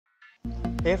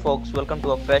Hey folks, welcome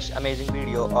to a fresh amazing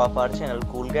video of our channel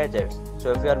Cool Gadgets.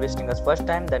 So if you are visiting us first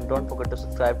time, then don't forget to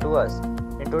subscribe to us.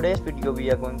 In today's video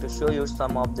we are going to show you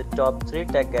some of the top 3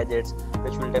 tech gadgets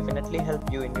which will definitely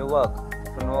help you in your work.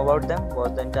 To know about them,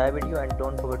 watch the entire video and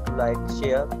don't forget to like,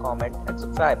 share, comment and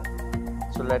subscribe.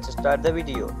 So let's start the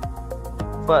video.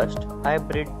 First,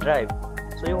 hybrid drive.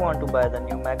 So you want to buy the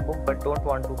new MacBook but don't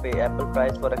want to pay Apple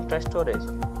price for extra storage.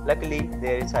 Luckily,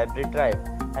 there is hybrid drive,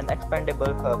 an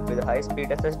expandable hub with high-speed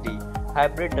SSD.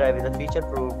 Hybrid drive is a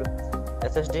feature-proofed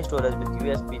SSD storage with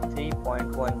USB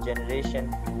 3.1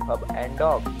 Generation 2 hub and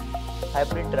dock.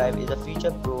 Hybrid drive is a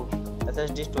feature-proofed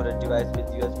SSD storage device with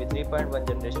USB 3.1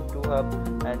 Generation 2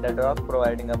 hub and a dock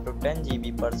providing up to 10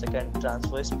 GB per second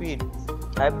transfer speed.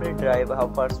 Hybrid drive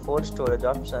offers 4 storage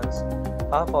options,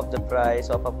 half of the price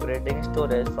of upgrading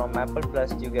storage from Apple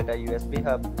Plus. You get a USB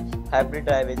hub. Hybrid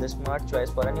drive is a smart choice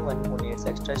for anyone who needs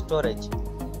extra storage.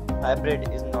 Hybrid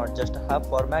is not just a hub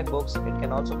for MacBooks, it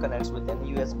can also connect with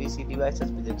any USB-C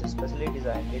devices with its specially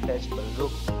designed detachable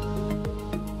look.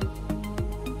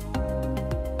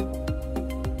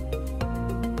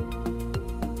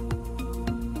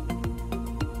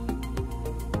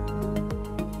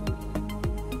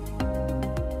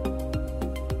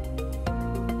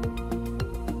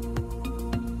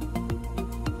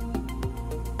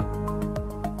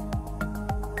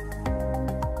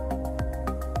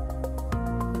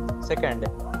 Second,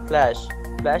 Flash.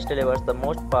 Flash delivers the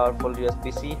most powerful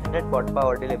USB-C 100-watt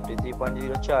power delivery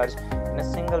 3.0 charge in a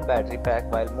single battery pack,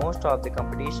 while most of the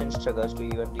competition struggles to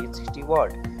even reach 60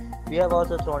 watt. We have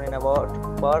also thrown in about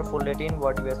powerful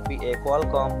 18-watt USB-A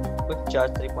Qualcomm Quick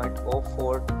Charge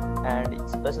 3.0 and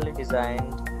specially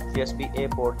designed USB-A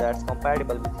port that's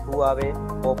compatible with Huawei,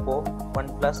 Oppo,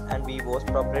 OnePlus and Vivo's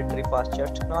proprietary fast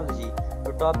charge technology.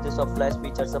 To top this off, Flash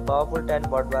features a powerful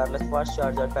 10-watt wireless fast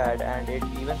charger pad and it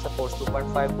even supports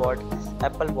 2.5-watt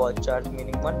Apple Watch charge,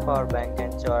 meaning one power bank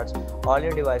can charge all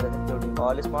your devices including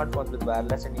all smartphones with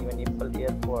wireless and even Apple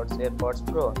AirPods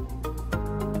Pro.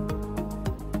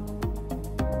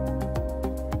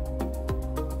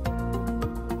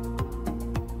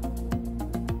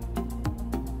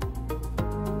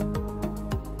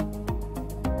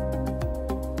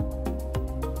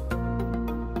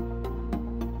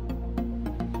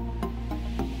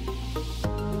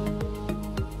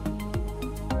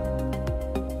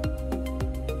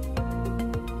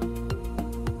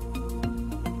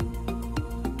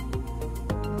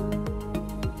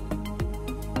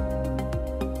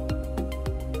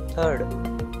 Third,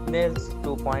 Nails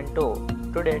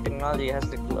 2.0. Today, technology has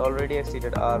already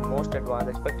exceeded our most advanced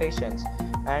expectations,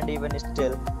 and even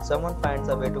still, someone finds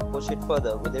a way to push it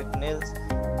further. With it, Nails,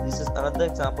 this is another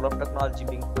example of technology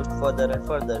being pushed further and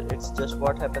further. It's just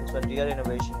what happens when real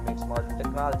innovation meets modern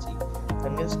technology. The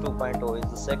Nails 2.0 is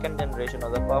the second generation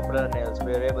of the popular Nails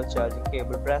wearable charging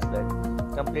cable bracelet,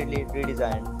 completely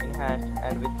redesigned, enhanced,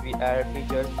 and with added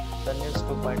features. The Nails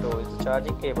 2.0 is the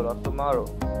charging cable of tomorrow,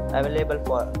 available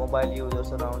for mobile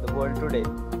users around the world today.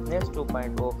 Nails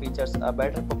 2.0 features a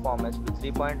better performance with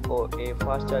 3.0A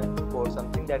fast charging support,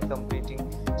 something that competing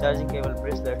charging cable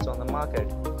bracelets on the market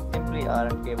simply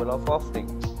aren't capable of offering.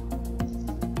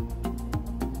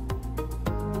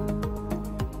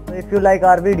 So if you like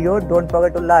our video, don't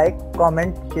forget to like,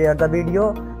 comment, share the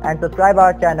video and subscribe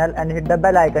our channel and hit the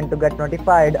bell icon to get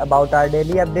notified about our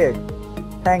daily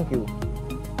updates. Thank you.